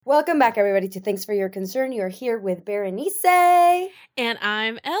Welcome back, everybody, to Thanks for Your Concern. You're here with Berenice. And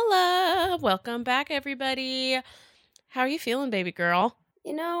I'm Ella. Welcome back, everybody. How are you feeling, baby girl?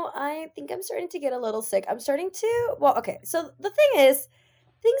 You know, I think I'm starting to get a little sick. So the thing is,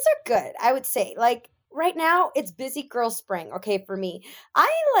 things are good, I would say. Like, right now, it's busy girl spring, okay, for me.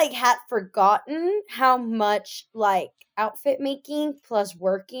 I, had forgotten how much, outfit making plus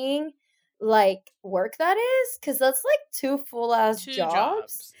working, work that is, because that's, two full-ass Two jobs.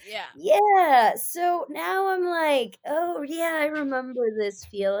 jobs. Yeah. Yeah, so now I'm like, "Oh, yeah, I remember this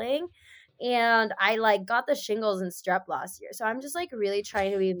feeling," and I, got the shingles and strep last year, so I'm just, really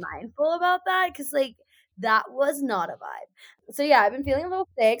trying to be mindful about that because that was not a vibe. So, yeah, I've been feeling a little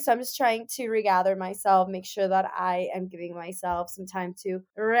sick, so I'm just trying to regather myself, make sure that I am giving myself some time to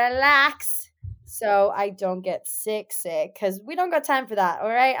relax so I don't get sick, because we don't got time for that,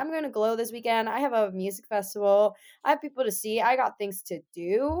 alright? I'm gonna glow this weekend. I have a music festival. I have people to see. I got things to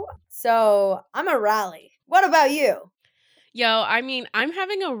do. So I'm a rally. What about you? Yo, I'm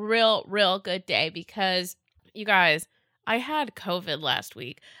having a real good day because, you guys, I had COVID last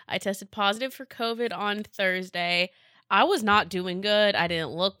week. I tested positive for COVID on Thursday. I was not doing good. I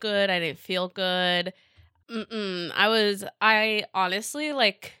didn't look good. I didn't feel good. I honestly,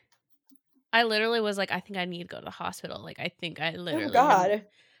 I literally was like, I think I need to go to the hospital. I think I Oh literally God.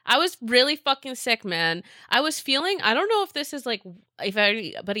 I was really fucking sick, man. I was feeling, I don't know if this is if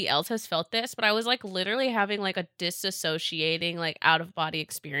anybody else has felt this, but I was literally having a disassociating, out of body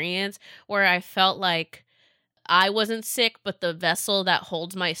experience where I felt like I wasn't sick, but the vessel that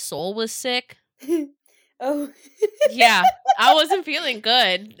holds my soul was sick. Oh. Yeah, I wasn't feeling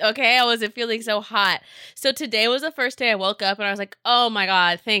good. Okay, I wasn't feeling so hot. So today was the first day I woke up and I was like, "Oh my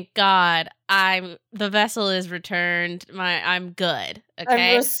god, thank God. The vessel is returned. I'm good." I'm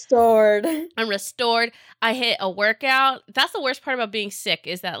Okay? restored. I'm restored. I hit a workout. That's the worst part about being sick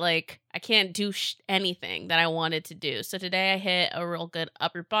is that I can't do anything that I wanted to do. So today I hit a real good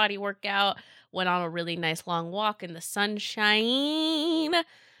upper body workout, went on a really nice long walk in the sunshine.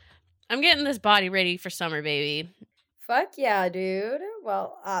 I'm getting this body ready for summer, baby. Fuck yeah, dude.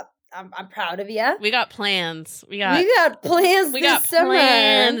 Well, I'm proud of you. We got plans. We got plans got this summer.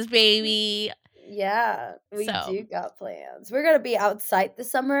 plans, baby. Yeah, we So, do got plans. We're gonna be outside this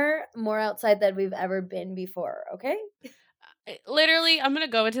summer, more outside than we've ever been before, okay? literally, I'm gonna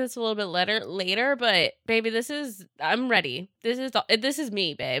go into this a little bit later, but baby, I'm ready. This is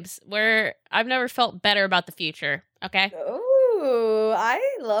me, babes. I've never felt better about the future. Okay. Oh, I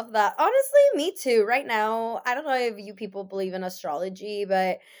love that. Honestly, me too. Right now, I don't know if you people believe in astrology,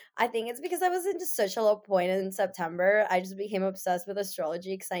 but I think it's because I was in just such a low point in September. I just became obsessed with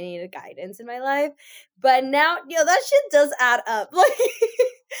astrology because I needed guidance in my life. But now, that shit does add up.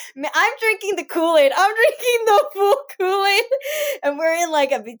 I'm drinking the Kool-Aid. I'm drinking the full Kool-Aid. And we're in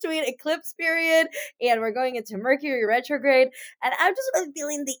a between eclipse period and we're going into Mercury retrograde. And I'm just really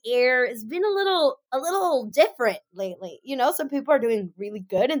feeling the air has been a little different lately. Some people are doing really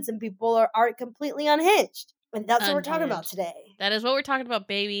good and some people are completely unhinged. And that's what we're talking about today. That is what we're talking about,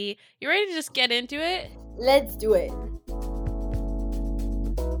 baby. You ready to just get into it? Let's do it.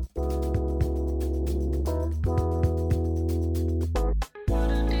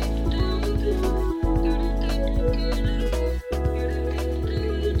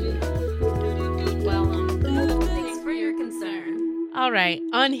 All right,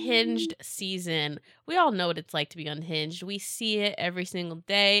 Unhinged season. We all know what it's like to be unhinged. We see it every single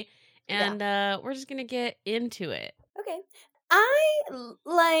day, and we're just gonna get into it. Okay.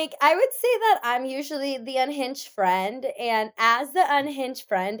 I would say that I'm usually the unhinged friend, and as the unhinged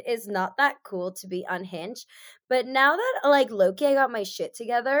friend is not that cool to be unhinged. But now that Loki, I got my shit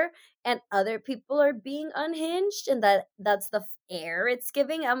together, and other people are being unhinged, and that's the air it's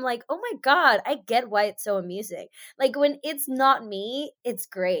giving. I'm like, oh my god, I get why it's so amusing. When it's not me, it's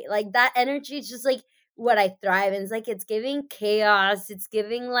great. That energy is just what I thrive in. It's giving chaos. It's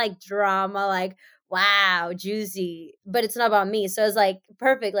giving drama. Wow, juicy, but it's not about me. So it's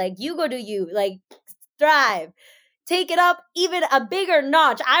perfect. You go do you, thrive, take it up even a bigger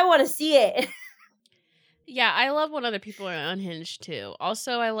notch. I want to see it. Yeah, I love when other people are unhinged too.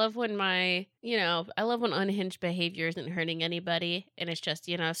 Also, I love when I love when unhinged behavior isn't hurting anybody and it's just,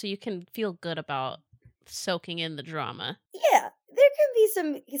 so you can feel good about soaking in the drama. Yeah, there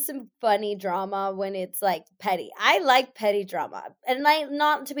can be some funny drama when it's petty. I like petty drama, and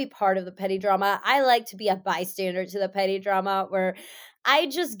not to be part of the petty drama. I like to be a bystander to the petty drama where I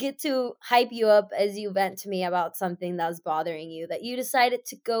just get to hype you up as you vent to me about something that's bothering you that you decided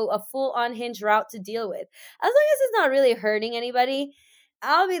to go a full unhinged route to deal with. As long as it's not really hurting anybody,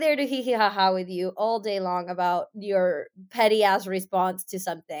 I'll be there to hee hee ha ha with you all day long about your petty ass response to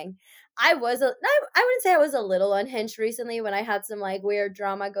something. I wouldn't say I was a little unhinged recently when I had some like weird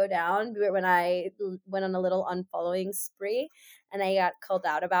drama go down when went on a little unfollowing spree and I got called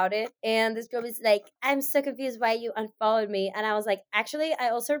out about it. And this girl was like, "I'm so confused why you unfollowed me." And I was like, "Actually, I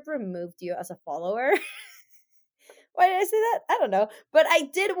also removed you as a follower." Why did I say that? I don't know. But I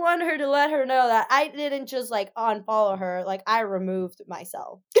did want her to let her know that I didn't just like unfollow her, like I removed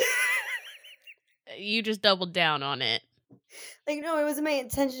myself. You just doubled down on it. Like, no, it was my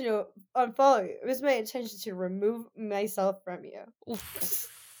intention to unfollow you. It was my intention to remove myself from you. Oof.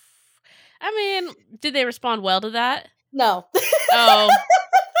 I mean, did they respond well to that? No. Oh,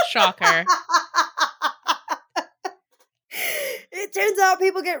 shocker. It turns out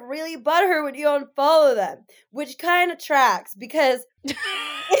people get really butthurt when you unfollow them, which kind of tracks because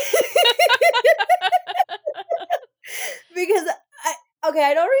because okay,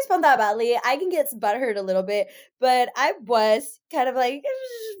 I don't respond that badly. I can get butthurt a little bit, but I was kind of like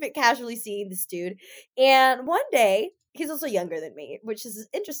casually seeing this dude, and one day he's also younger than me, which is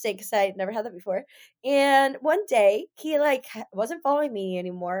interesting because I never had that before. And one day he like wasn't following me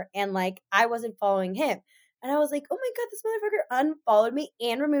anymore, and like I wasn't following him. And I was like, oh my God, this motherfucker unfollowed me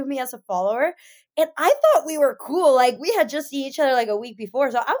and removed me as a follower. And I thought we were cool. Like, we had just seen each other like a week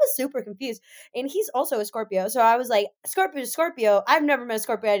before. So I was super confused. And he's also a Scorpio. So I was like, Scorpio to Scorpio. I've never met a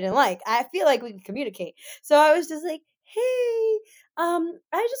Scorpio I didn't like. I feel like we can communicate. So I was just like, hey,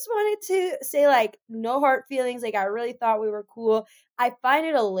 I just wanted to say, like, no hard feelings. Like, I really thought we were cool. I find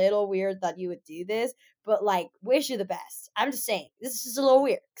it a little weird that you would do this, but like, wish you the best. I'm just saying, this is just a little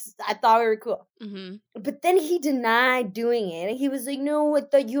weird because I thought we were cool. Mm-hmm. But then he denied doing it. And he was like, no,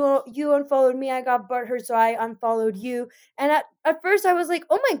 what the you unfollowed me. I got butthurt, so I unfollowed you. And at first I was like,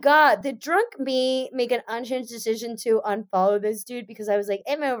 oh my God, did drunk me make an unhinged decision to unfollow this dude? Because I was like,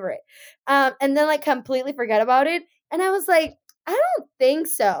 I'm over it. And then like completely forget about it. And I was like, I don't think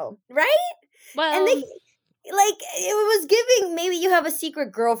so. Right? And Well, they like it was giving maybe you have a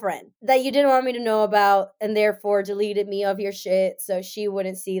secret girlfriend that you didn't want me to know about and therefore deleted me of your shit so she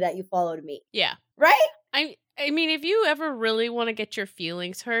wouldn't see that you followed me. yeah. Right? I mean, if you ever really want to get your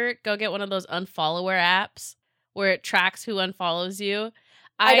feelings hurt, go get one of those unfollower apps where it tracks who unfollows you.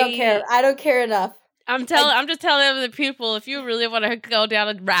 I don't care. I don't care enough. I'm just telling the people, if you really want to go down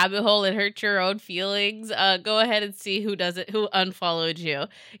a rabbit hole and hurt your own feelings, go ahead and see who unfollowed you.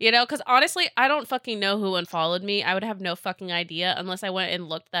 You know, because honestly, I don't fucking know who unfollowed me. I would have no fucking idea unless I went and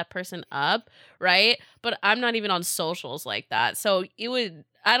looked that person up, right? But I'm not even on socials like that. So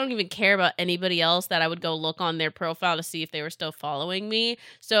I don't even care about anybody else that I would go look on their profile to see if they were still following me.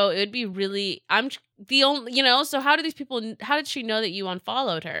 So it would be really, I'm the only, so how did she know that you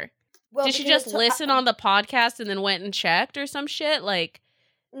unfollowed her? Well, did she just listen on the podcast and then went and checked or some shit? Like,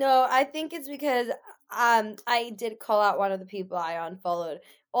 no, I think it's because I did call out one of the people I unfollowed.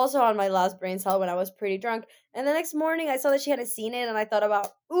 Also on my last brain cell when I was pretty drunk. And the next morning I saw that she hadn't seen it and I thought about,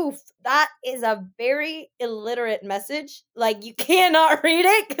 oof, that is a very illiterate message. Like you cannot read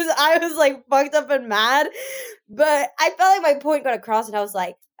it because I was like fucked up and mad. But I felt like my point got across and I was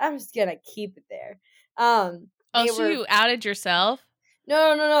like, I'm just gonna keep it there. so you outed yourself?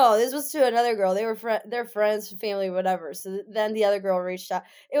 No. This was to another girl. They were they're friends, family, whatever. So then the other girl reached out.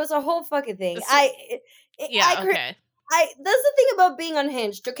 It was a whole fucking thing. Okay. That's the thing about being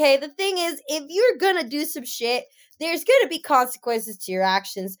unhinged. Okay, the thing is, if you're gonna do some shit, there's gonna be consequences to your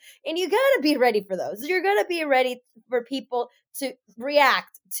actions, and you gotta be ready for those. You're gonna be ready for people to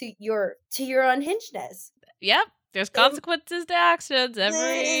react to your unhingedness. Yep. There's consequences to actions.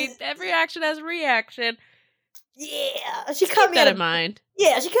 Every action has a reaction. Yeah, she Keep caught me that in mind.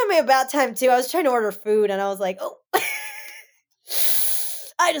 Yeah, she caught me about time too. I was trying to order food and I was like, oh,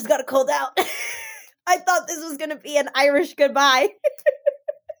 I just got cold out. I thought this was gonna be an Irish goodbye.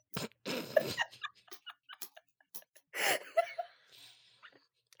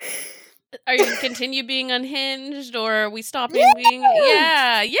 Are you gonna continue being unhinged or are we stopping being?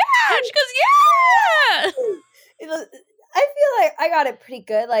 Yeah. She goes, yeah. I feel like I got it pretty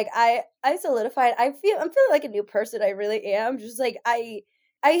good. Like I solidified. I'm feeling like a new person. I really am. Just like I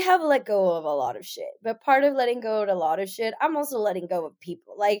have let go of a lot of shit. But part of letting go of a lot of shit, I'm also letting go of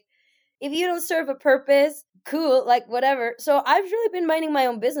people. Like if you don't serve a purpose, cool, like whatever. So I've really been minding my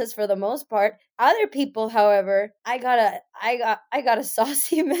own business for the most part. Other people, however, I got a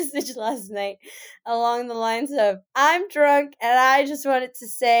saucy message last night along the lines of I'm drunk and I just wanted to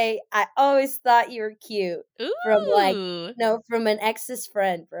say I always thought you were cute. Ooh. From an ex's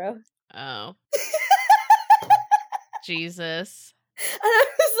friend, bro. Oh. Jesus. And I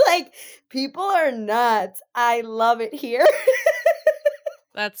was like, people are nuts. I love it here.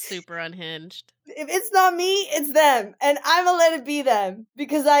 That's super unhinged. If it's not me, it's them. And I'm gonna let it be them.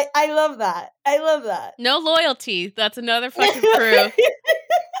 Because I love that. I love that. No loyalty. That's another fucking proof.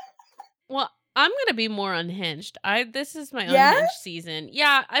 Well, I'm gonna be more unhinged. This is my Yeah? unhinged season.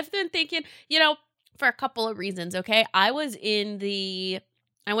 Yeah, I've been thinking, for a couple of reasons, okay? I went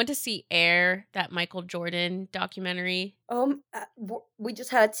to see Air, that Michael Jordan documentary. We just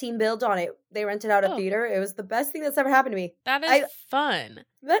had a team build on it. They rented out a Oh, theater. It was the best thing that's ever happened to me. that is I fun.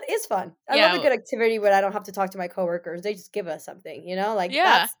 That is fun. I love a Yeah, good activity when I don't have to talk to my coworkers. They just give us something, Like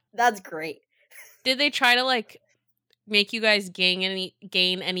yeah. that's great. Did they try to like make you guys gain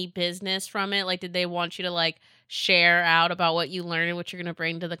any business from it? Like, did they want you to like share out about what you learned and what you're gonna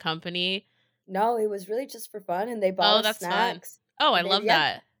bring to the company? No, it was really just for fun, and they bought Oh, us that's fun. snacks. Oh, I And they love yeah,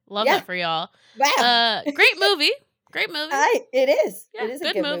 that. Love yeah. that for y'all. Wow. Great movie. Great movie. It is. Yeah, It is a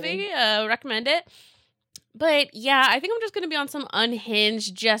good good movie. movie. Recommend it. But yeah, I think I'm just gonna be on some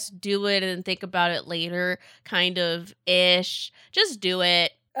unhinged, just do it and think about it later kind of ish. Just do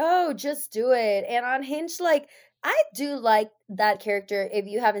it. Oh, just do it. And on Hinge, like I do like that character. If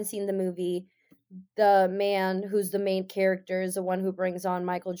you haven't seen the movie, the man who's the main character is the one who brings on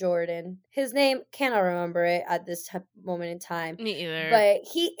Michael Jordan. His name, cannot remember it at this moment in time, Me either. but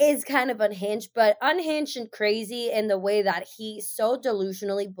he is kind of unhinged, but unhinged and crazy in the way that he so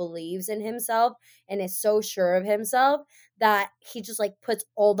delusionally believes in himself and is so sure of himself that he just like puts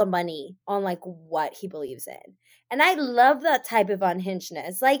all the money on like what he believes in. And I love that type of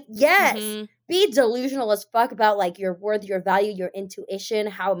unhingedness. Like, yes, Mm-hmm. be delusional as fuck about like your worth, your value, your intuition,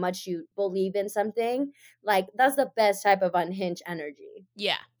 how much you believe in something. Like that's the best type of unhinged energy.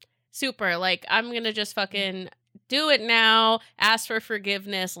 Yeah. Super. Like, I'm gonna just fucking do it now, ask for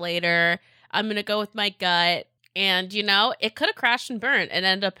forgiveness later. I'm gonna go with my gut. And, it could have crashed and burned and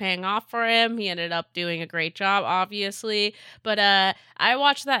ended up paying off for him. He ended up doing a great job, obviously. But I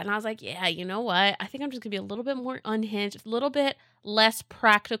watched that and I was like, yeah, you know what? I think I'm just gonna be a little bit more unhinged, a little bit less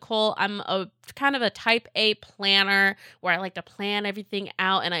practical. I'm a kind of a type A planner where I like to plan everything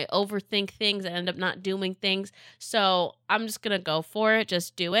out and I overthink things and end up not doing things. So I'm just going to go for it.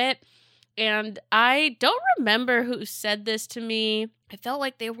 Just do it. And I don't remember who said this to me. I felt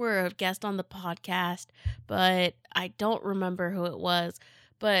like they were a guest on the podcast, but I don't remember who it was.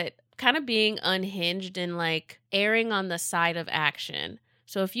 But kind of being unhinged and like erring on the side of action.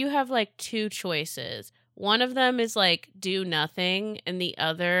 So if you have like two choices, one of them is like do nothing and the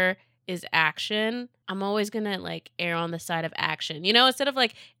other is action, I'm always going to like err on the side of action. Instead of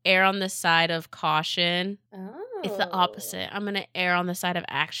like err on the side of caution, it's the Oh. opposite. I'm going to err on the side of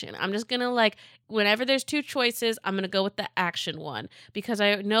action. I'm just going to like, whenever there's two choices, I'm going to go with the action one because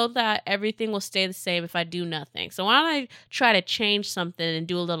I know that everything will stay the same if I do nothing. So why don't I try to change something and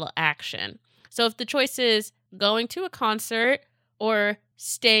do a little action? So if the choice is going to a concert or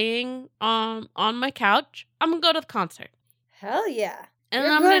staying on my couch, I'm going to go to the concert. Hell yeah. And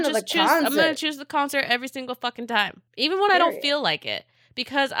You're I'm going going to to the just concert. choose the concert every single fucking time, even when I don't Period. feel like it,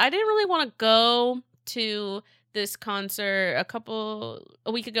 because I didn't really want to go to this concert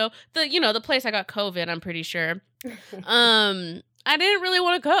a week ago. The place I got COVID, I'm pretty sure. I didn't really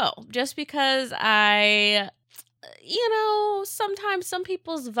want to go just because sometimes some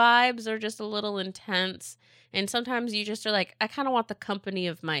people's vibes are just a little intense. And sometimes you just are like, I kind of want the company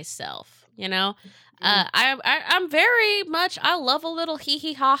of myself, Mm. I'm very much, I love a little hee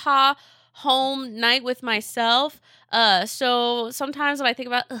hee ha ha home night with myself. So sometimes when I think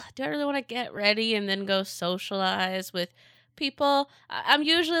about, do I really want to get ready and then go socialize with people? I'm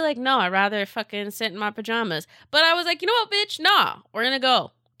usually like, no, I'd rather fucking sit in my pajamas. But I was like, you know what, bitch? Nah, we're gonna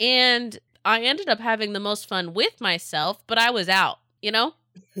go. And I ended up having the most fun with myself, but I was out.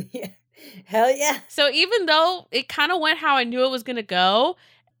 Yeah. Hell yeah. So even though it kind of went how I knew it was gonna go,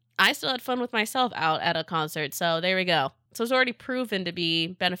 I still had fun with myself out at a concert. So there we go. So it's already proven to be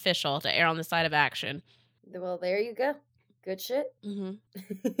beneficial to err on the side of action. Well, there you go. Good shit. Hmm.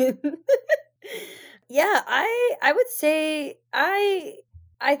 Yeah, I would say I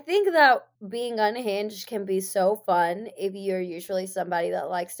think that being unhinged can be so fun if you're usually somebody that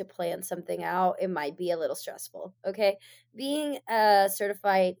likes to plan something out. It might be a little stressful, okay? Being a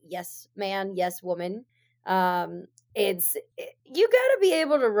certified yes man, yes woman, um you got to be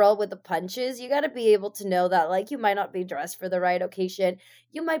able to roll with the punches. You got to be able to know that like you might not be dressed for the right occasion.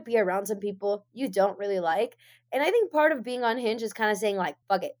 You might be around some people you don't really like. And I think part of being unhinged is kind of saying like,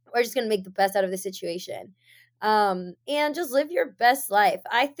 fuck it, we're just gonna make the best out of the situation. And just live your best life.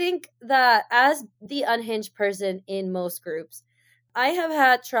 I think that as the unhinged person in most groups, I have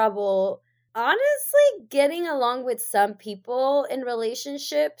had trouble honestly getting along with some people in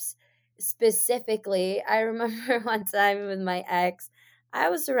relationships. Specifically, I remember one time with my ex, I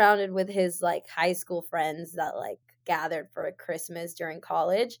was surrounded with his like high school friends that like gathered for Christmas during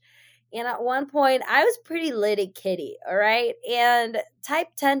college. And at one point, I was pretty litty kitty, all right? And type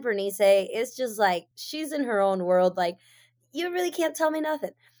 10 Bernice is just like, she's in her own world. Like, you really can't tell me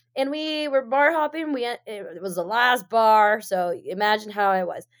nothing. And we were bar hopping. It was the last bar, so imagine how I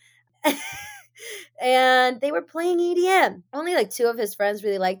was. And they were playing EDM. Only like two of his friends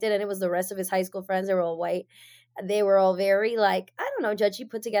really liked it, and it was the rest of his high school friends. They were all white. They were all very like, I don't know, judgy,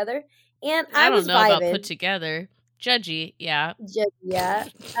 put together. And I I don't was know about put vibing. together. Judgy, yeah. Yeah.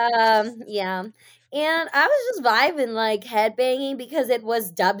 Yeah. And I was just vibing, like headbanging because it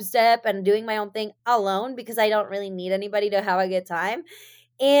was dubstep and doing my own thing alone because I don't really need anybody to have a good time.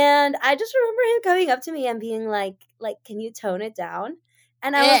 And I just remember him coming up to me and being like, can you tone it down?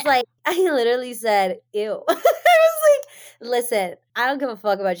 And I Eh. was like, I literally said, ew. I was like, listen, I don't give a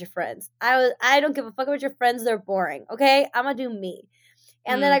fuck about your friends. I don't give a fuck about your friends. They're boring. Okay. I'm gonna do me.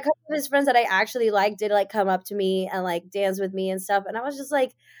 And then Mm. a couple of his friends that I actually like did like come up to me and like dance with me and stuff. And I was just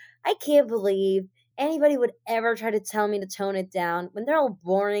like, I can't believe anybody would ever try to tell me to tone it down when they're all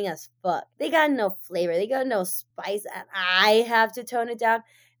boring as fuck. They got no flavor, they got no spice, and I have to tone it down.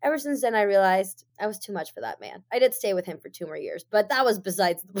 Ever since then, I realized I was too much for that man. I did stay with him for 2 more years, but that was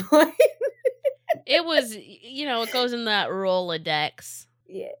besides the point. It was, it goes in that Rolodex.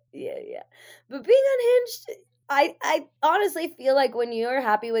 Yeah. But being unhinged, I honestly feel like when you're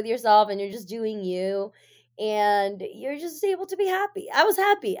happy with yourself and you're just doing you and you're just able to be happy. I was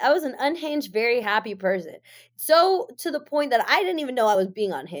happy. I was an unhinged, very happy person. So to the point that I didn't even know I was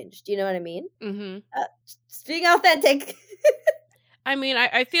being unhinged. You know what I mean? Hmm. Uh, just being authentic. I mean,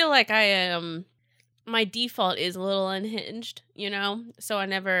 I feel like I am. My default is a little unhinged, So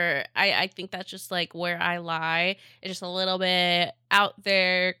I think that's just like where I lie. It's just a little bit out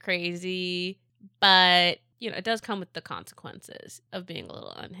there, crazy, but it does come with the consequences of being a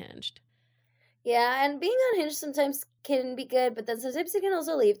little unhinged. Yeah, and being unhinged sometimes can be good, but then sometimes it can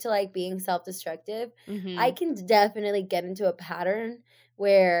also lead to like being self-destructive. I Hmm. can definitely get into a pattern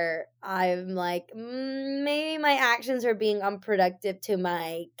where I'm like, maybe my actions are being unproductive to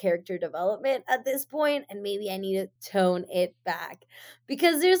my character development at this point, and maybe I need to tone it back.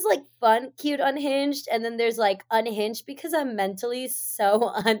 Because there's like fun, cute, unhinged, and then there's like unhinged because I'm mentally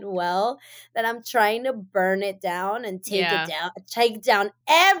so unwell that I'm trying to burn it down and Yeah. take down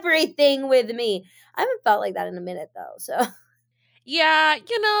everything with me. I haven't felt like that in a minute though. So Yeah,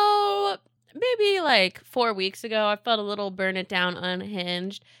 maybe like 4 weeks ago, I felt a little burn it down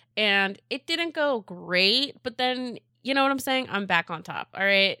unhinged and it didn't go great. But then, you know what I'm saying? I'm back on top. All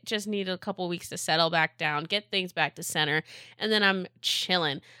right. Just need a couple weeks to settle back down, get things back to center. And then I'm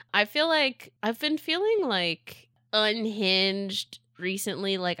chilling. I feel like I've been feeling like unhinged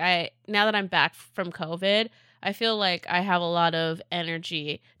recently. Now that I'm back from COVID, I feel like I have a lot of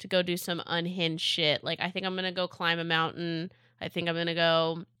energy to go do some unhinged shit. Like, I think I'm going to go climb a mountain. I think I'm gonna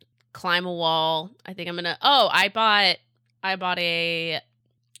go climb a wall. I think I'm gonna. Oh, I bought a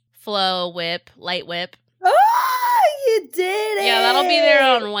flow whip, light whip. oh, you did Yeah, that'll be there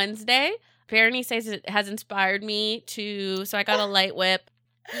it. on Wednesday. Bernie says it has inspired me to, so I got a light whip.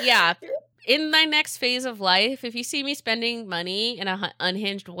 Yeah, in my next phase of life, if you see me spending money in a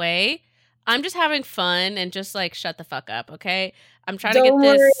unhinged way, I'm just having fun and just like shut the fuck up, okay? I'm trying to get Don't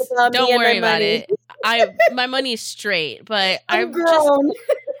worry this. about me Don't and my worry about money. it. My money's straight, but I'm I'm just grown.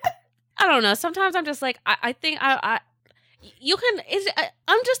 I don't know. Sometimes I'm just like, I think you can,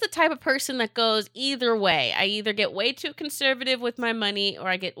 I'm just the type of person that goes either way. I either get way too conservative with my money or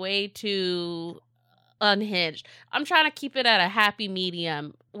I get way too unhinged. I'm trying to keep it at a happy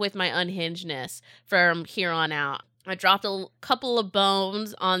medium with my unhingedness from here on out. I dropped a couple of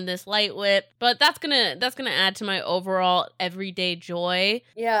bones on this light whip, but that's gonna add to my overall everyday joy.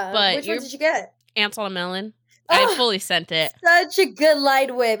 Yeah. But Which one your did you get? ants on a melon, I Oh, fully sent it. such a good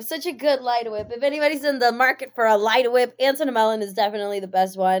light whip. Such a good light whip. If anybody's in the market for a light whip, Anson Melon is definitely the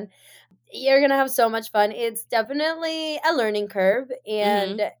best one. You're gonna have so much fun. It's definitely a learning curve, Hmm.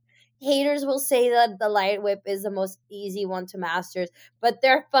 and haters will say that the light whip is the most easy one to master, but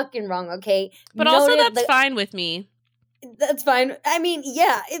they're fucking wrong. Okay, But also noted. that's fine with me. That's fine. I mean,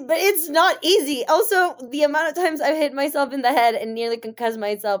 yeah, but it's not easy. Also, the amount of times I've hit myself in the head and nearly concussed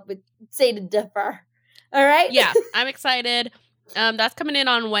myself would say to differ. All right. Yeah, I'm excited. That's coming in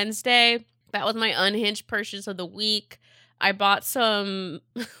on Wednesday. That was my unhinged purchase of the week. I bought some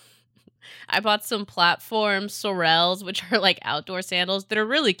I bought some platform sorels, which are like outdoor sandals that are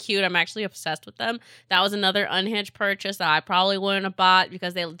really cute. I'm actually obsessed with them. That was another unhinged purchase that I probably wouldn't have bought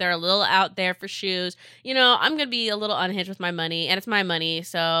because they're a little out there for shoes. I'm gonna be a little unhinged with my money, and it's my money,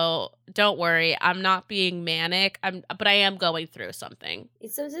 so don't worry, I'm not being manic. But I am going through something.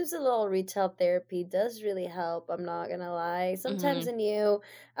 Sometimes a little retail therapy does really help. I'm not gonna lie. Sometimes Mhm. in you,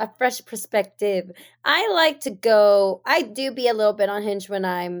 a fresh perspective. I like to go. I do be a little bit unhinged when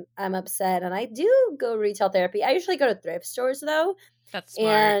I'm upset, and I do go retail therapy. I usually go to thrift stores though, That's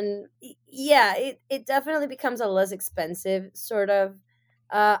smart. and yeah, it definitely becomes a less expensive sort of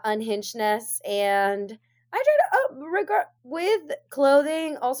unhingedness. And I try to regard with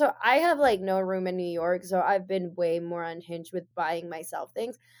clothing. Also, I have like no room in New York, so I've been way more unhinged with buying myself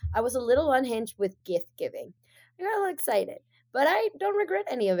things. I was a little unhinged with gift giving. I got a little excited, but I don't regret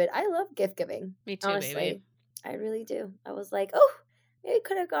any of it. I love gift giving. Me too, baby. Honestly, I really do. I was like, oh, it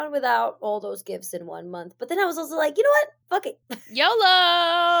could have gone without all those gifts in 1 month. But then I was also like, you know what? Fuck it. YOLO!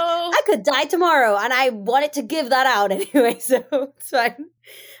 I could die tomorrow and I wanted to give that out anyway, so it's fine.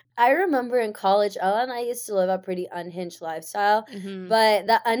 I remember in college, Ella and I used to live a pretty unhinged lifestyle, Mhm. but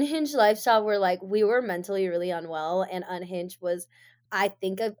the unhinged lifestyle where like we were mentally really unwell, and unhinged was, I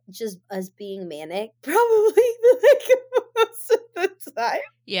think, of just us being manic, probably like most of the time.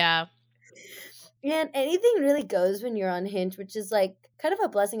 Yeah. And anything really goes when you're unhinged, which is like kind of a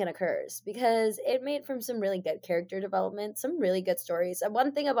blessing and a curse because it made from some really good character development, some really good stories. And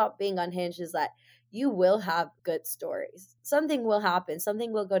one thing about being unhinged is that you will have good stories. Something will happen,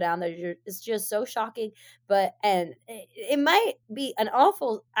 something will go down that it's just so shocking, but and it might be an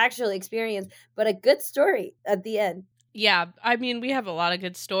awful actual experience, but a good story at the end. Yeah, I mean, we have a lot of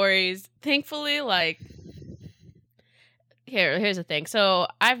good stories. Thankfully, like here's the thing. So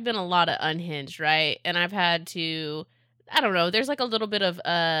I've been a lot of unhinged, right? And I've had to, I don't know, there's like a little bit of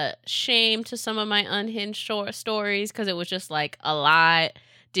shame to some of my unhinged stories because it was just like a lot.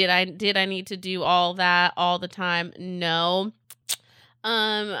 Did I need to do all that all the time? No.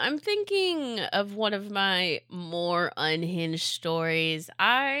 I'm thinking of one of my more unhinged stories.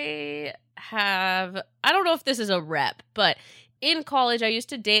 I don't know if this is a rep, but in college I used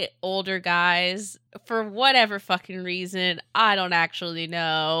to date older guys for whatever fucking reason. I don't actually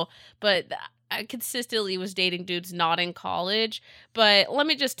know, but I consistently was dating dudes not in college. But let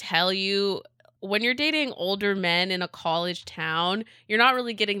me just tell you, when you're dating older men in a college town, you're not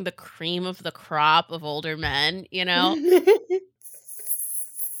really getting the cream of the crop of older men, you know?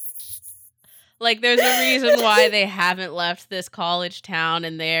 Like, there's a reason why they haven't left this college town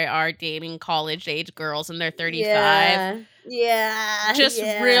and they are dating college age girls and they're 35. Yeah, yeah, Just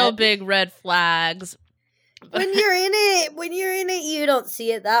real yeah. big red flags. When you're in it, you don't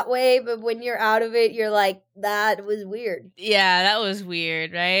see it that way, but when you're out of it, you're like, that was weird. Yeah, that was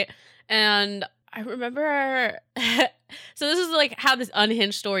weird, right? And I remember so this is like how this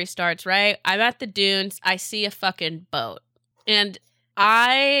unhinged story starts, right? I'm at the dunes, I see a fucking boat. And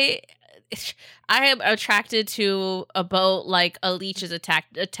I I am attracted to a boat like a leech is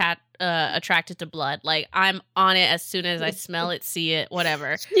attracted to blood. Like I'm on it as soon as I smell it, see it,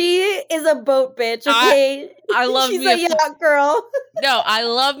 whatever. She is a boat bitch, I okay? I love She's me a yacht girl. no, I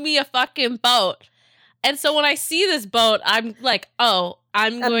love me a fucking boat. And so when I see this boat, I'm like, oh,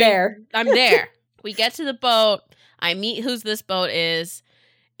 I'm there. I'm there. We get to the boat. I meet whose this boat is.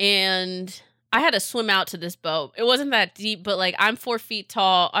 And I had to swim out to this boat. It wasn't that deep, but like I'm 4 feet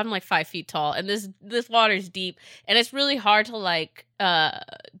tall. I'm like 5 feet tall. And this water's deep. And it's really hard to like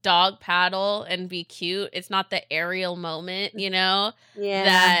dog paddle and be cute. It's not the aerial moment, you know? Yeah.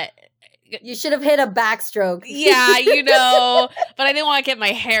 That You should have hit a backstroke. yeah, you know, but I didn't want to get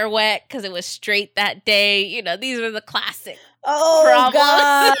my hair wet because it was straight that day. You know, these are the classic Oh, problems.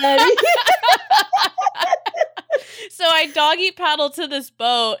 God. So I doggy paddle to this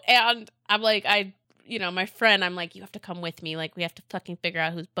boat and I'm like, my friend, I'm like, you have to come with me. Like, we have to fucking figure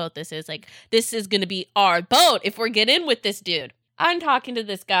out whose boat this is. Like, this is going to be our boat if we're get in with this dude. I'm talking to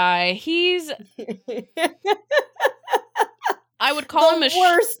this guy. I would call him the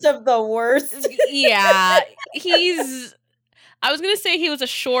worst of the worst. Yeah, I was going to say he was a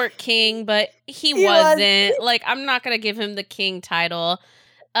short king, but he wasn't. Like, I'm not going to give him the king title.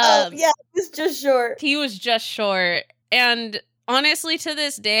 Yeah, he's just short. He was just short. And honestly, to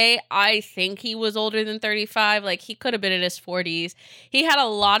this day, I think he was older than 35. Like, he could have been in his 40s. He had a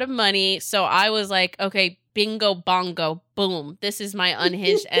lot of money. So I was like, okay, bingo, bongo, boom. This is my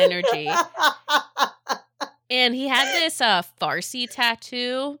unhinged energy. And he had this Farsi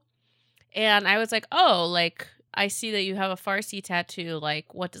tattoo. And I was like, oh, like, I see that you have a Farsi tattoo.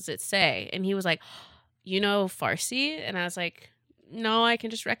 Like, what does it say? And he was like, you know Farsi? And I was like, no, I can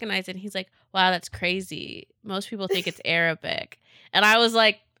just recognize it. And he's like, wow, that's crazy. Most people think it's Arabic. And I was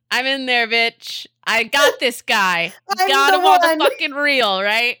like, I'm in there, bitch. I got this guy. Got him on the fucking reel,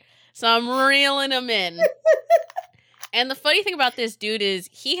 right? So I'm reeling him in. And the funny thing about this dude is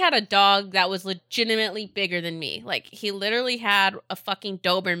he had a dog that was legitimately bigger than me. Like, he literally had a fucking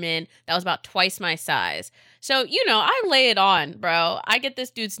Doberman that was about twice my size. So, I lay it on, bro. I get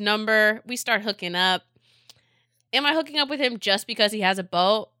this dude's number. We start hooking up. Am I hooking up with him just because he has a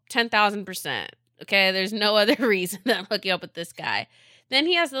boat? 10,000%. Okay, there's no other reason that I'm hooking up with this guy. Then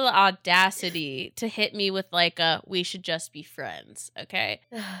he has the audacity to hit me with like we should just be friends, okay?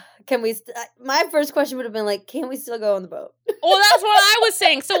 Can we? My first question would have been like, can we still go on the boat? Well, that's what I was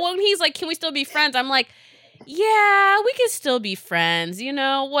saying. So when he's like, can we still be friends? I'm like, yeah, we can still be friends,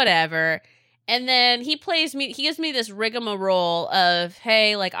 whatever. And then he gives me this rigmarole of,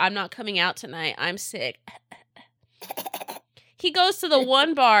 hey, like, I'm not coming out tonight. I'm sick. He goes to the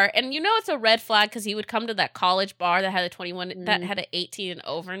one bar, and it's a red flag because he would come to that college bar that had a 21, that had an 18 and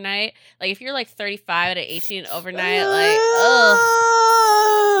overnight. Like, if you're like 35 at an 18 and overnight, like, ugh.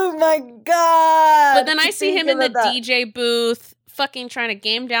 Oh my God. But then I see him in the DJ booth fucking trying to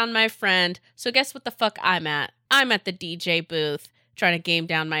game down my friend. So guess what the fuck I'm at? I'm at the DJ booth trying to game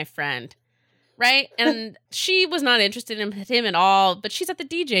down my friend. Right? And she was not interested in him at all, but she's at the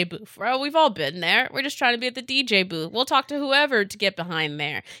DJ booth, bro. We've all been there. We're just trying to be at the DJ booth. We'll talk to whoever to get behind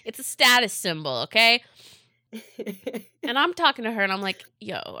there. It's a status symbol, okay? And I'm talking to her, and I'm like,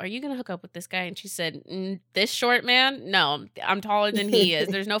 yo, are you going to hook up with this guy? And she said, this short man? No, I'm taller than he is.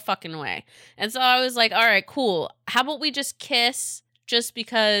 There's no fucking way. And so I was like, all right, cool. How about we just kiss? Just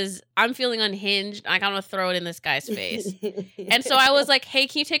because I'm feeling unhinged, I kind of throw it in this guy's face. And so I was like, hey,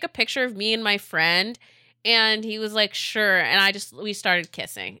 can you take a picture of me and my friend? And he was like, sure. And we started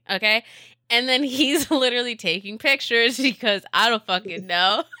kissing, okay? And then he's literally taking pictures because I don't fucking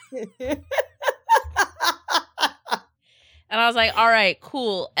know. And I was like, all right,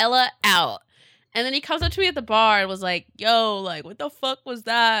 cool. Ella out. And then he comes up to me at the bar and was like, yo, like, what the fuck was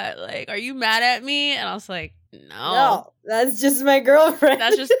that? Like, are you mad at me? And I was like, no, that's just my girlfriend.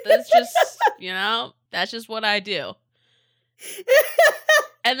 That's just, that's just what I do.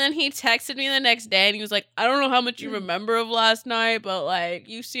 And then he texted me the next day and he was like, I don't know how much you remember of last night, but like,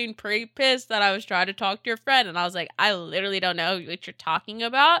 you seemed pretty pissed that I was trying to talk to your friend. And I was like, I literally don't know what you're talking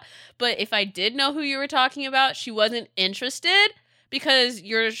about. But if I did know who you were talking about, she wasn't interested because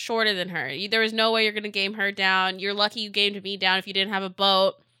you're shorter than her. There was no way you're going to game her down. You're lucky you gamed me down if you didn't have a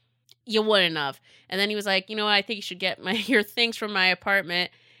boat. You wouldn't have. And then he was like, you know what? I think you should get your things from my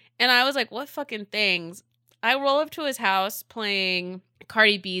apartment. And I was like, what fucking things? I roll up to his house playing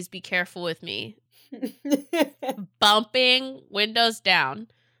Cardi B's Be Careful With Me. Bumping windows down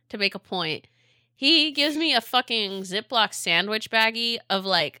to make a point. He gives me a fucking Ziploc sandwich baggie of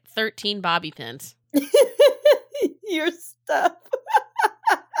like 13 bobby pins. Your stuff.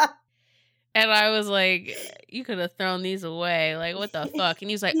 And I was like, you could have thrown these away. Like, what the fuck? And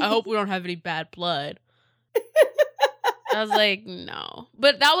he was like, I hope we don't have any bad blood. I was like, no.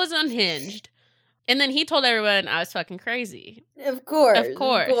 But that was Unhinged. And then he told everyone I was fucking crazy. Of course.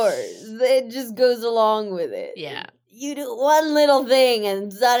 It just goes along with it. Yeah. You do one little thing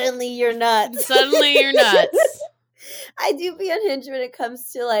and suddenly you're nuts. I do be unhinged when it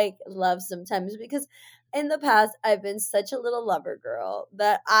comes to like love sometimes because in the past, I've been such a little lover girl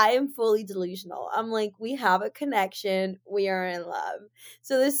that I am fully delusional. I'm like, we have a connection. We are in love.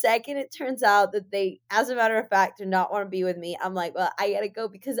 So the second it turns out that they, as a matter of fact, do not want to be with me, I'm like, well, I gotta go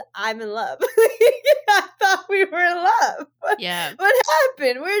because I'm in love. I thought we were in love. Yeah. What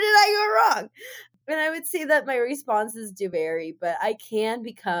happened? Where did I go wrong? And I would say that my responses do vary, but I can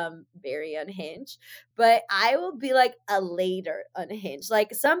become very unhinged. But I will be like a later unhinged.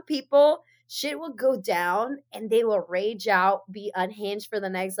 Like some people, shit will go down and they will rage out, be unhinged for the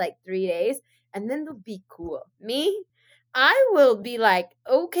next like 3 days, and then they'll be cool. Me, I will be like,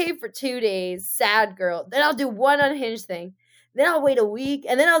 okay for 2 days, sad girl. Then I'll do one unhinged thing. Then I'll wait a week,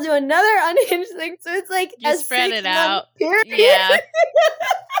 and then I'll do another unhinged thing. So it's like you spread it out. Period. Yeah.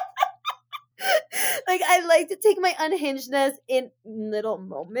 Like I like to take my unhingedness in little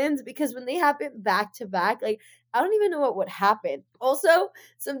moments because when they happen back to back, like I don't even know what would happen. Also,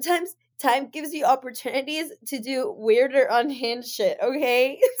 sometimes time gives you opportunities to do weirder unhinged shit,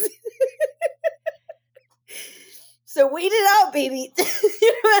 okay? So wait it out, baby.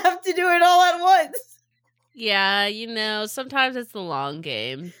 You don't have to do it all at once. Yeah, sometimes it's the long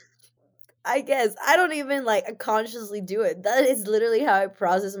game. I guess. I don't even like consciously do it. That is literally how I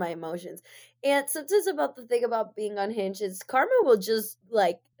process my emotions. And sometimes about the thing about being unhinged is karma will just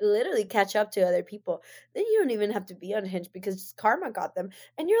like literally catch up to other people. Then you don't even have to be unhinged because karma got them.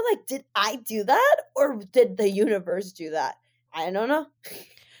 And you're like, did I do that? Or did the universe do that? I don't know.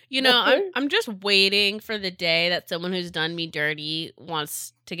 I'm just waiting for the day that someone who's done me dirty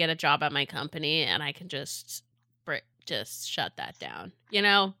wants to get a job at my company and I can just just shut that down, you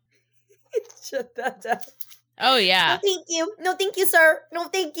know? Shut that down. Oh, No, yeah. thank you. No, thank you, sir. No,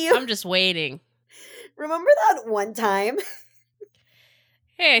 thank you. I'm just waiting. Remember that one time?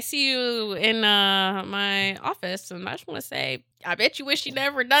 Hey, I see you in my office, and I just want to say, I bet you wish you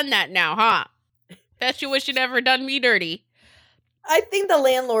never done that now, huh? Bet you wish you never done me dirty. I think the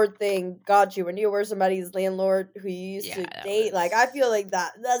landlord thing got you when you were somebody's landlord who you used Yeah, to that date. Like, I was... feel like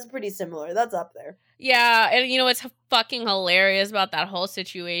that's pretty similar. That's up there. Yeah, and you know what's fucking hilarious about that whole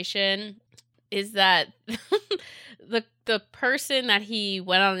situation is that the person that he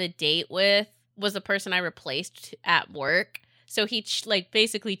went on a date with was the person I replaced at work. So he like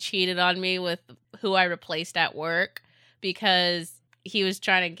basically cheated on me with who I replaced at work because he was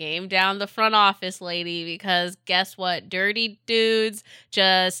trying to game down the front office lady because guess what? Dirty dudes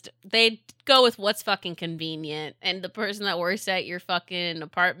they go with what's fucking convenient. And the person that works at your fucking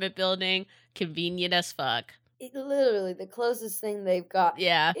apartment building, convenient as fuck. Literally the closest thing they've got.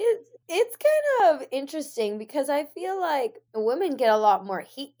 Yeah. It's kind of interesting because I feel like women get a lot more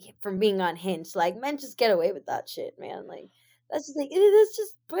heat from being unhinged. Like men just get away with that shit, man. Like that's just like it's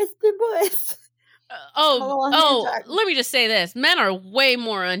just boys being boys. I'm a little unhinged. Let me just say this. Men are way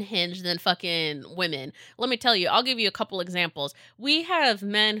more unhinged than fucking women. Let me tell you, I'll give you a couple examples. We have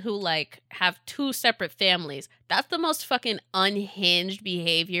men who, like, have two separate families. That's the most fucking unhinged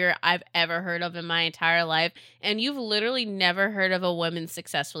behavior I've ever heard of in my entire life. And you've literally never heard of a woman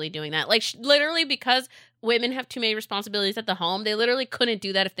successfully doing that. Like, literally, because women have too many responsibilities at the home, they literally couldn't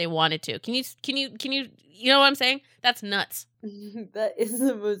do that if they wanted to. You know what I'm saying? That's nuts. That is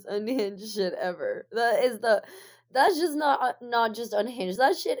the most unhinged shit ever. That's just not just unhinged.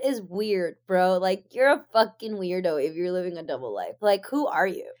 That shit is weird, bro. Like you're a fucking weirdo if you're living a double life. Like who are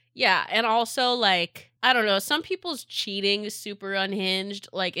you? Yeah, and also, like, I don't know, some people's cheating is super unhinged.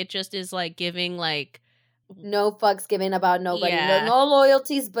 Like, it just is, like, giving, like... No fucks given about nobody. Yeah. No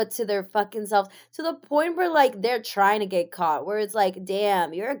loyalties but to their fucking selves. To the point where like they're trying to get caught. Where it's like,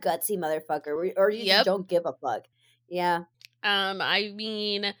 damn, you're a gutsy motherfucker. Or you just Yep. don't give a fuck. Yeah. I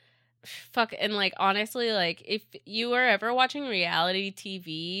mean, fuck, and, like, honestly, like, if you are ever watching reality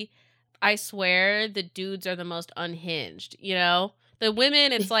TV, I swear the dudes are the most unhinged, you know? The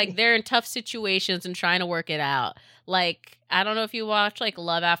women, it's like they're in tough situations and trying to work it out. Like, I don't know if you watch, like,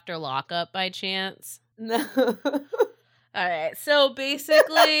 Love After Lockup by chance. No. All right, so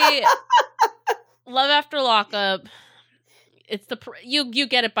basically, Love After Lockup, it's you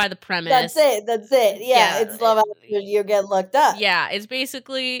get it by the premise. That's it. Yeah, it's love after you get looked up. Yeah, it's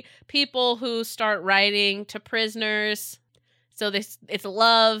basically people who start writing to prisoners. So it's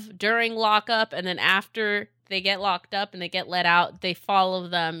love during lockup, and then after they get locked up and they get let out, they follow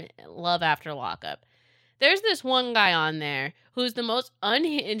them love after lockup. There's this one guy on there who's the most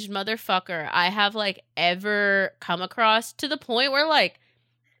unhinged motherfucker I have, like, ever come across, to the point where, like,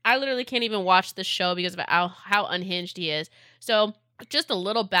 I literally can't even watch the show because of how unhinged he is. So, just a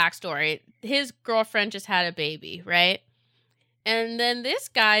little backstory. His girlfriend just had a baby, right? And then this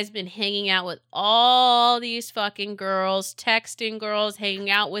guy's been hanging out with all these fucking girls, texting girls,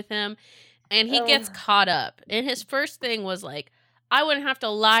 hanging out with him, and he gets caught up. And his first thing was like, I wouldn't have to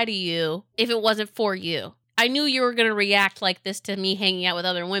lie to you if it wasn't for you. I knew you were going to react like this to me hanging out with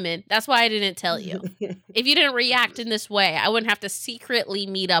other women. That's why I didn't tell you. If you didn't react in this way, I wouldn't have to secretly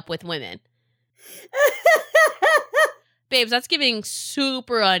meet up with women. Babes, that's giving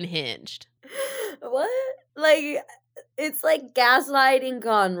super unhinged. What? Like, it's like gaslighting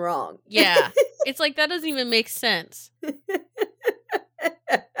gone wrong. Yeah. It's like, that doesn't even make sense.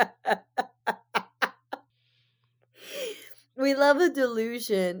 We love a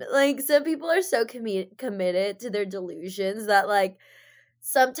delusion. Like, some people are so committed to their delusions that, like,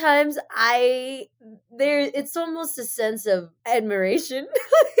 sometimes it's almost a sense of admiration.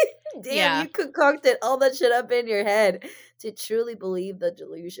 Damn, Yeah. you concocted all that shit up in your head to truly believe the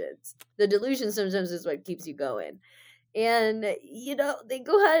delusions. The delusion sometimes is what keeps you going. And, you know, they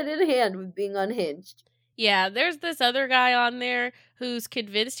go hand in hand with being unhinged. Yeah, there's this other guy on there who's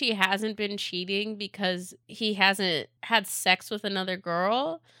convinced he hasn't been cheating because he hasn't had sex with another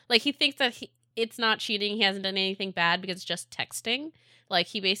girl. Like, he thinks that it's not cheating, he hasn't done anything bad because it's just texting. Like,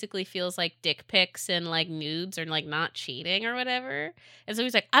 he basically feels like dick pics and, like, nudes are, like, not cheating or whatever. And so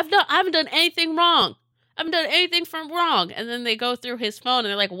he's like, I haven't done anything wrong. I haven't done anything wrong. And then they go through his phone and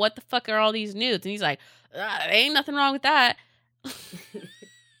they're like, what the fuck are all these nudes? And he's like, ain't nothing wrong with that.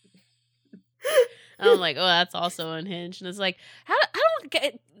 And I'm like, oh, that's also unhinged. And it's like, I don't get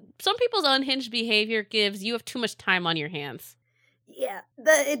it. Some people's unhinged behavior gives you have too much time on your hands. Yeah,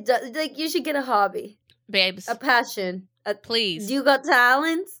 it does. Like, you should get a hobby. Babes. A passion. Please. Do you got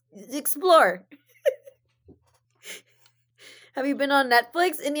talents? Explore. Have you been on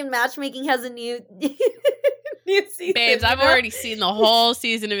Netflix? Indian Matchmaking has a new new season. Babes, I've you know? already seen the whole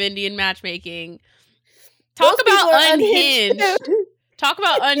season of Indian Matchmaking. Talk Those people about are unhinged. unhinged. Talk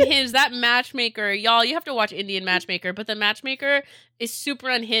about unhinged. That matchmaker, y'all, you have to watch Indian Matchmaker, but the matchmaker is super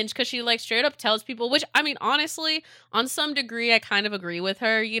unhinged because she like straight up tells people, which I mean, honestly, on some degree, I kind of agree with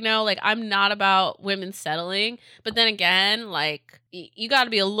her, you know, like I'm not about women settling, but then again, like you got to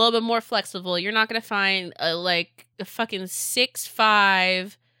be a little bit more flexible. You're not going to find a fucking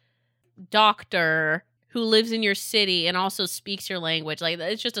 6'5" doctor who lives in your city and also speaks your language. Like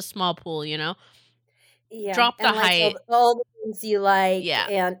it's just a small pool, you know? Yeah, Drop the and likes height. all the things you like Yeah.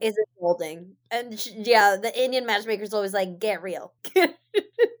 and isn't holding. And yeah, the Indian matchmaker's always like, get real.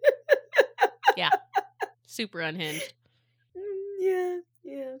 Yeah. Super unhinged. Yeah.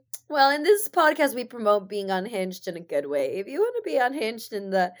 Well, in this podcast, we promote being unhinged in a good way. If you want to be unhinged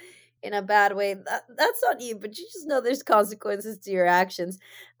in a bad way, that's on you. But you just know there's consequences to your actions.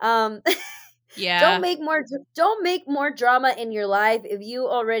 Yeah. Don't make more drama in your life if you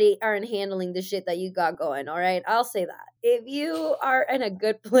already aren't handling the shit that you got going. All right, I'll say that. If you are in a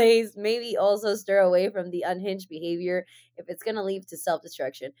good place, maybe also stir away from the unhinged behavior if it's gonna lead to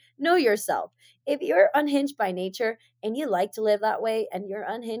self-destruction. Know yourself. If you're unhinged by nature and you like to live that way, and your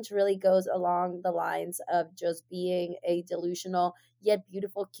unhinged really goes along the lines of just being a delusional yet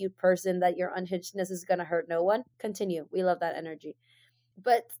beautiful, cute person that your unhingedness is gonna hurt no one, continue. We love that energy.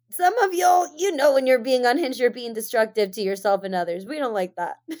 But some of y'all, you know, when you're being unhinged, you're being destructive to yourself and others. We don't like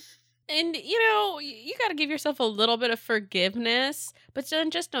that. And, you know, you got to give yourself a little bit of forgiveness, but then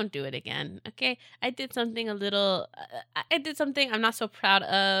just don't do it again, okay? I did something I'm not so proud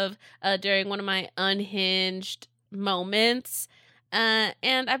of during one of my unhinged moments. And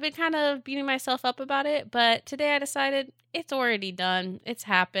I've been kind of beating myself up about it, but today I decided it's already done. It's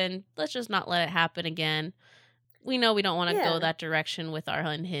happened. Let's just not let it happen again. We know we don't want to go Yeah. that direction with our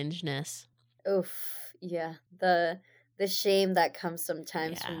unhingedness. Oof. Yeah. The shame that comes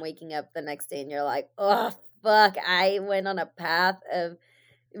sometimes from waking up the next day and you're like, oh fuck, I went on a path of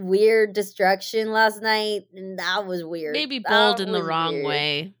weird destruction last night and that was weird. Maybe bold That in the was wrong weird.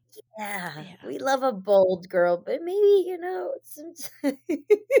 way. Yeah. We love a bold girl, but maybe, you know,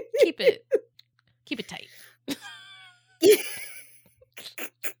 Keep it tight.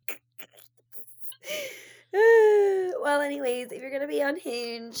 Well, anyways, if you're gonna be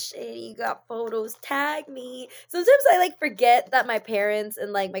unhinged and you got photos, tag me. Sometimes I like forget that my parents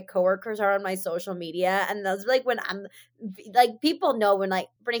and like my coworkers are on my social media, and that's like when I'm like people know when like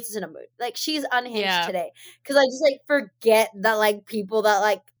Bernice is in a mood, like she's unhinged today, because I just like forget that like people that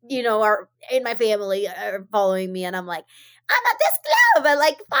like you know are in my family are following me, and I'm like, I'm at this club at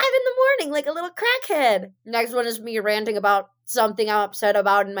like 5 a.m, like a little crackhead. Next one is me ranting about something I'm upset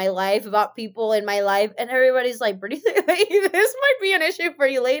about in my life, about people in my life, and everybody's like, "This might be an issue for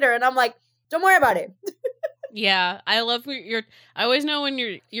you later," and I'm like, "Don't worry about it." Yeah, I love your. I always know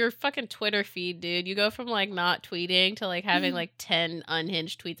when your fucking Twitter feed, dude. You go from like not tweeting to like having like 10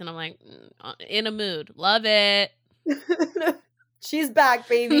 unhinged tweets, and I'm like, in a mood, love it. She's back,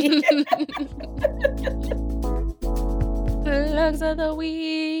 baby. Plugs of the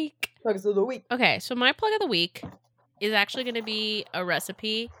week. Plugs of the week. Okay, so my plug of the week is actually going to be a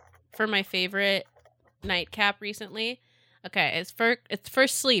recipe for my favorite nightcap recently. Okay, it's for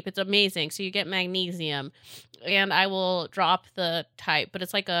sleep. It's amazing. So you get magnesium, and I will drop the type, but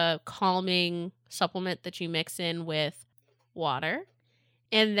it's like a calming supplement that you mix in with water.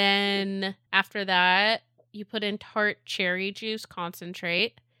 And then after that, you put in tart cherry juice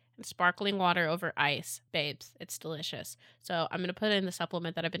concentrate and sparkling water over ice. Babes, it's delicious. So I'm going to put in the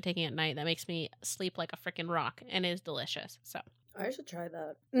supplement that I've been taking at night that makes me sleep like a freaking rock and is delicious. So I should try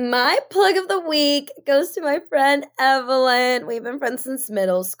that. My plug of the week goes to my friend Evelyn. We've been friends since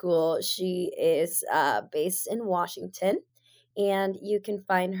middle school. She is based in Washington, and you can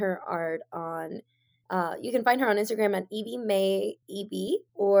find her art on Instagram at evmayeb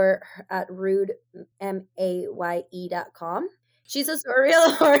or at rudemaye.com. She's a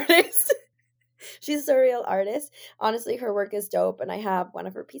surreal artist. She's a surreal artist. Honestly, her work is dope, and I have one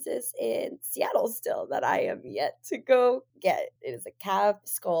of her pieces in Seattle still that I am yet to go get. It is a calf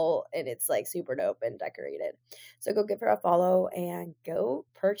skull, and it's like super dope and decorated. So go give her a follow and go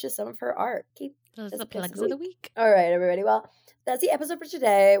purchase some of her art. Those are the plugs of the week. All right, everybody. Well, that's the episode for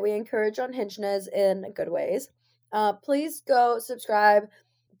today. We encourage unhingedness in good ways. Please go subscribe.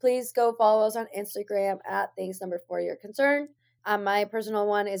 Please go follow us on Instagram at things4you're concerned. My personal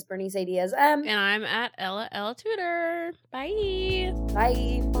one is Bernice Diaz M. And I'm at Ella Tudor. Bye.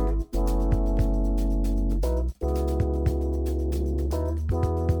 Bye.